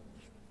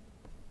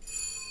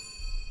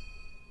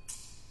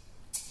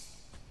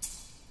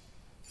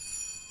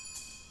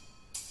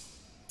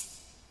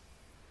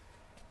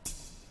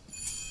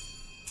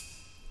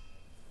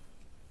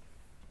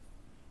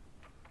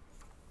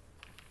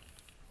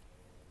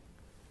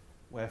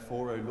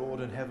 Wherefore, O Lord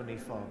and Heavenly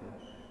Father,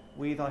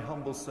 we, thy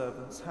humble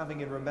servants,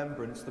 having in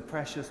remembrance the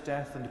precious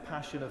death and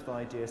passion of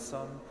thy dear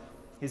Son,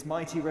 his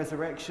mighty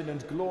resurrection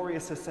and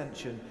glorious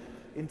ascension,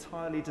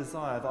 entirely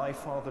desire thy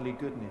fatherly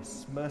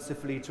goodness,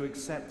 mercifully to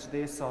accept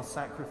this our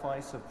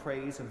sacrifice of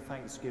praise and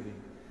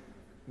thanksgiving,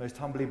 most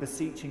humbly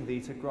beseeching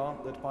thee to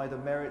grant that by the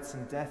merits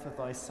and death of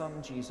thy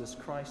Son, Jesus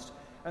Christ,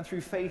 and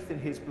through faith in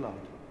his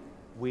blood,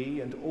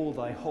 we and all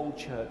thy whole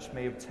church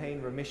may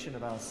obtain remission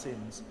of our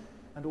sins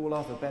and all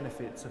other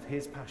benefits of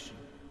his passion.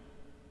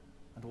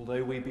 And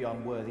although we be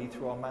unworthy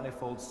through our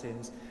manifold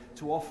sins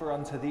to offer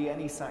unto thee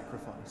any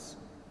sacrifice,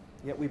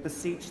 yet we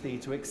beseech thee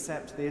to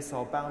accept this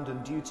our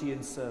bounden duty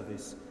and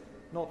service,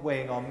 not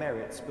weighing our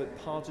merits, but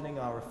pardoning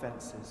our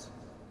offences,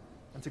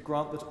 and to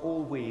grant that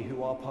all we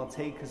who are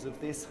partakers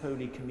of this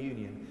holy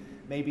communion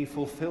may be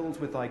fulfilled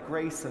with thy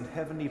grace and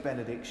heavenly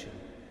benediction,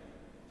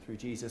 through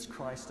Jesus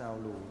Christ our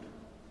Lord,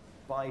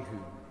 by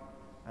whom,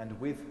 and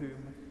with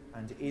whom,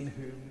 and in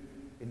whom,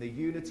 in the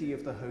unity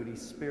of the Holy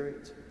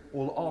Spirit,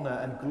 all honour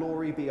and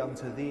glory be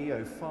unto thee,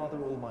 O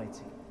Father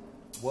Almighty,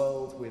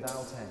 world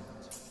without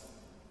end.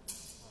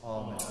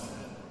 Amen.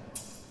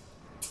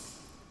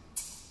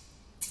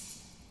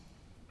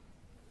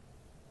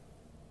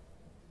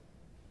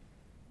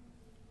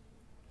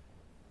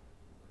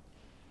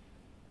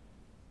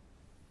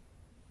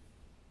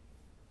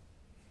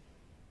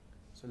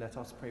 So let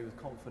us pray with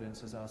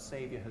confidence as our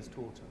Saviour has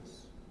taught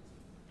us.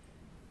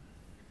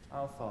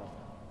 Our Father,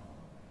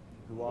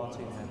 who art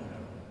in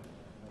heaven,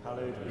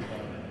 hallowed be thy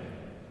name.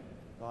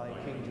 Thy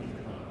kingdom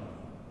come,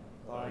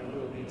 thy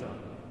will be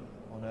done,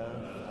 on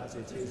earth as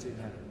it is in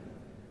heaven.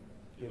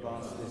 Give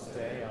us this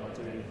day our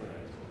daily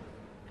bread,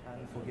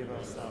 and forgive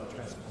us our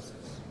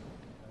trespasses,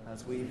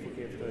 as we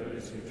forgive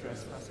those who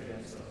trespass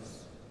against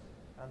us.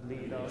 And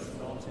lead us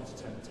not into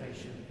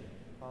temptation,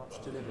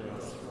 but deliver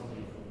us from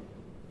evil.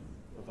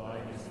 For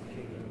thine is the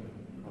kingdom,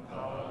 the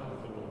power,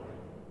 and the glory,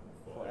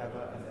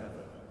 forever and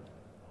ever.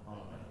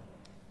 Amen.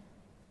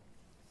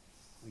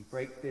 We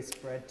break this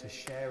bread to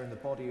share in the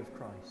body of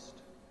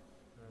Christ.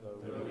 Though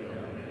we are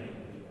many,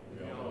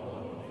 we are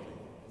one body,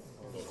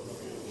 for we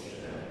all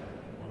share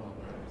one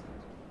bread.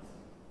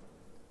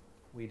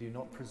 We do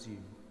not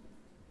presume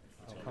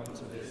to come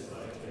to this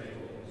thy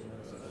table as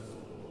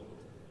Lord,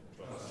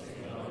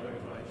 trusting in our own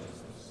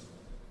righteousness,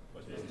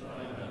 but in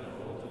thy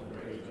manifold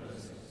and great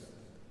mercies.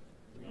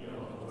 We are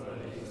not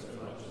worthy so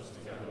much as to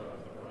gather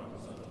up the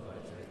crumbs under thy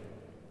table,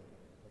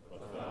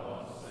 but thou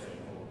art the same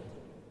Lord,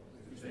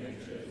 whose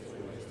nature is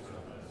always to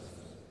have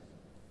mercy.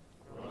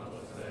 Grant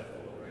us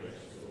therefore,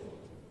 gracious Lord,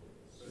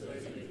 so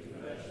that we can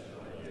flesh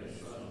thy dear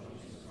Son,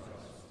 Jesus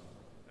Christ,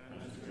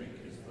 and to drink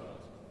his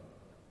blood,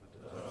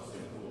 that our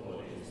sinful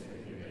bodies may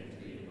be made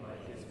clean by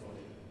his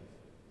body,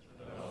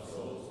 and our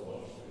souls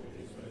washed with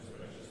his most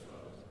precious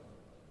blood.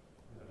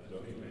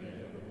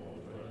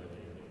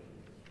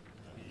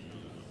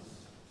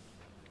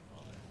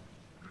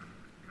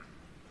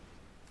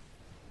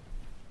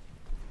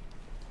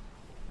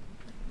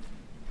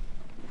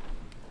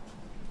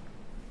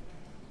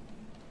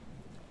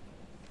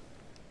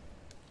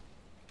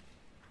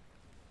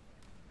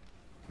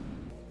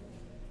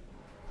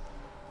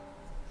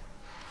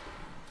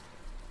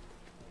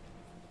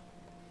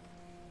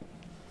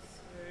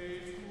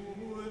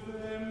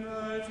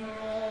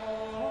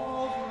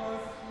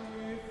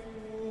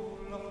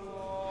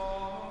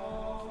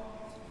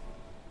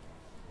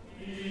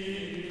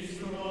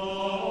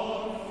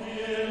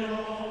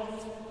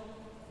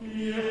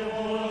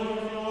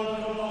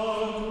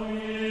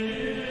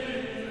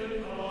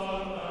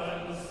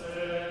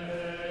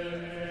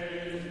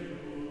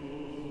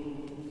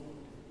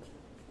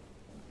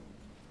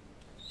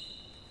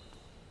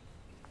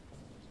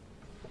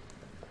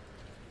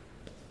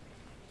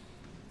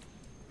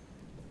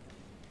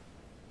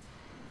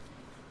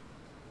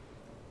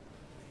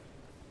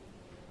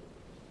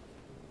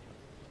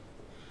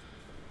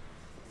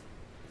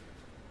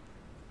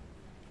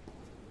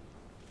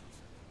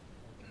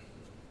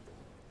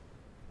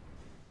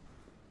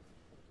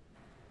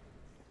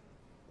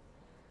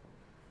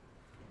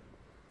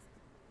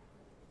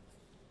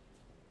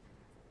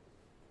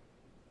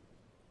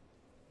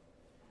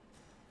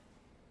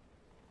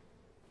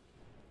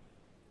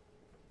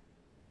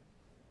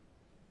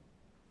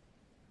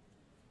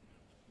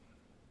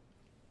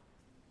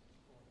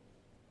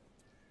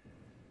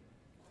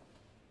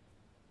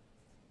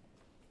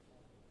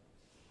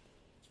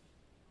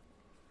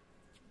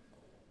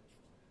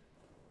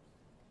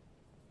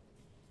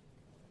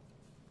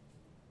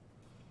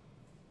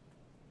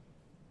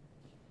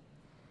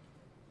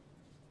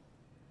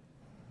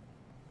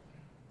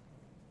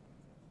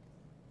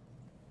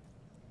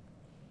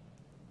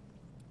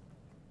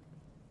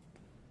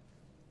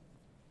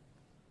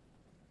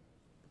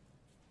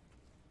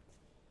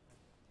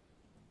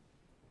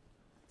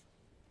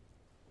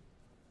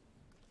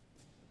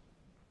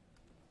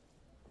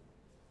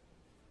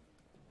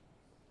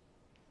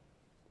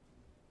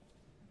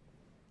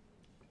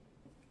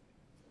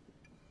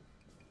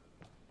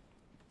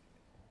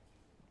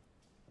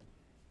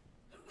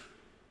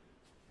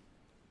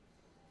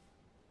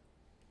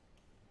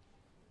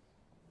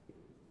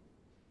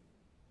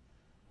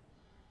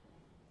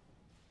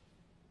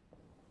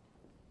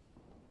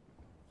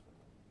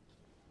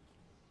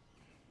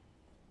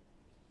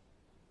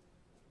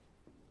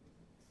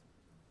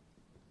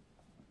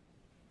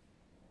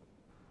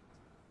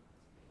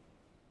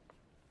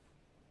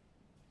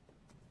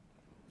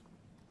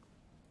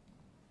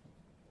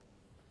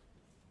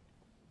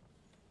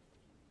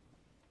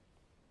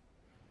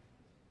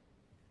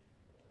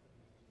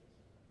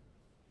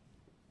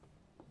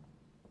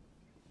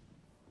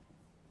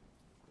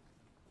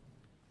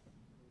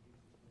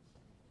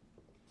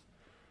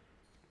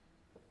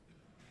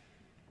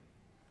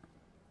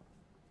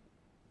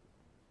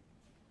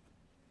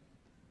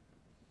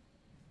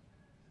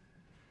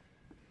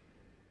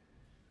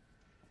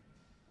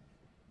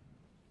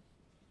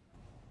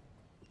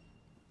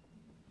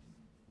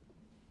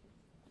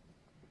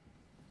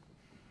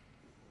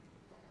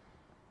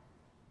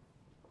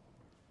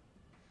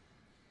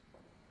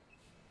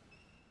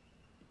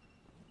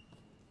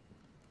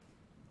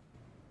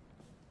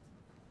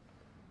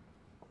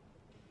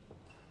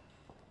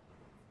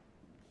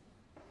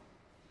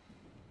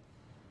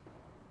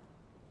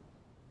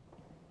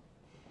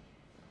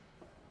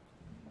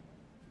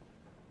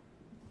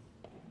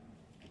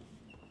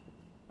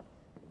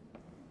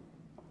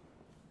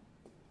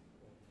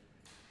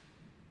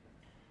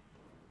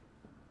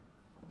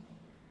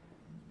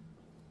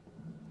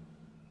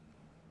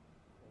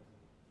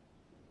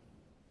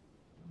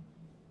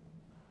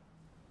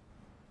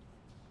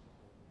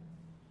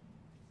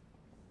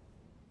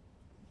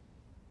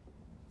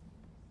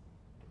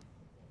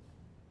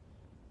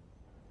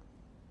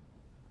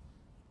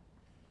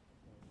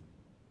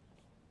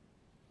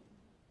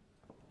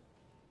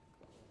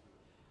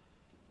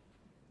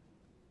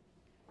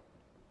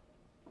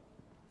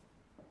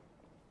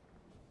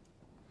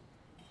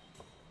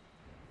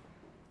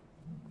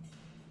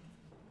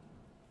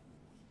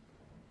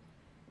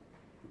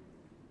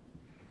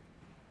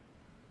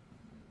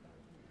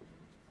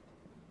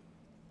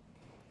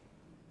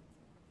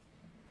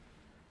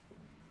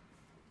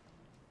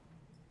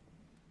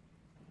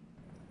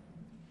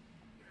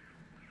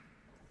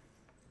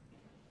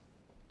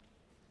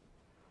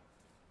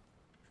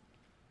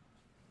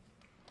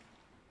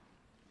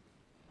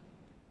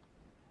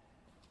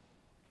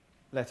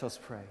 Let us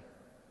pray.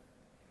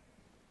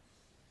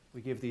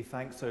 We give thee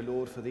thanks, O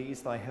Lord, for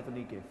these thy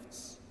heavenly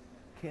gifts.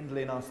 Kindle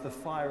in us the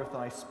fire of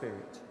thy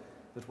Spirit,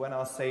 that when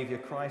our Saviour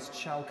Christ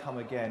shall come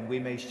again, we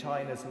may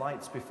shine as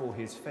lights before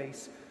his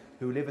face,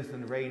 who liveth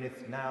and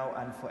reigneth now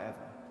and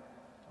forever.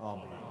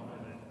 Amen.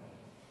 Amen.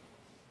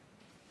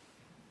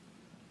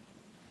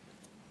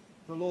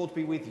 The Lord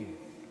be with you.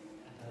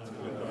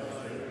 And with thy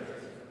spirit.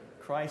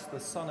 Christ, the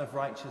Son of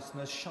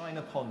righteousness, shine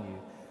upon you,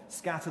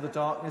 scatter the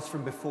darkness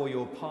from before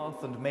your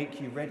path, and make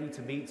you ready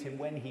to meet him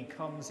when he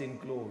comes in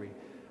glory.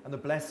 And the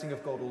blessing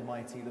of God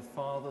Almighty, the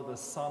Father, the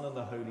Son, and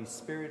the Holy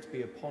Spirit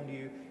be upon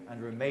you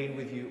and remain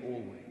with you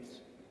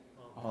always.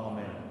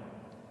 Amen.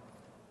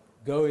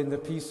 Go in the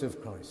peace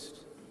of Christ.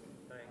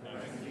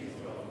 Thanks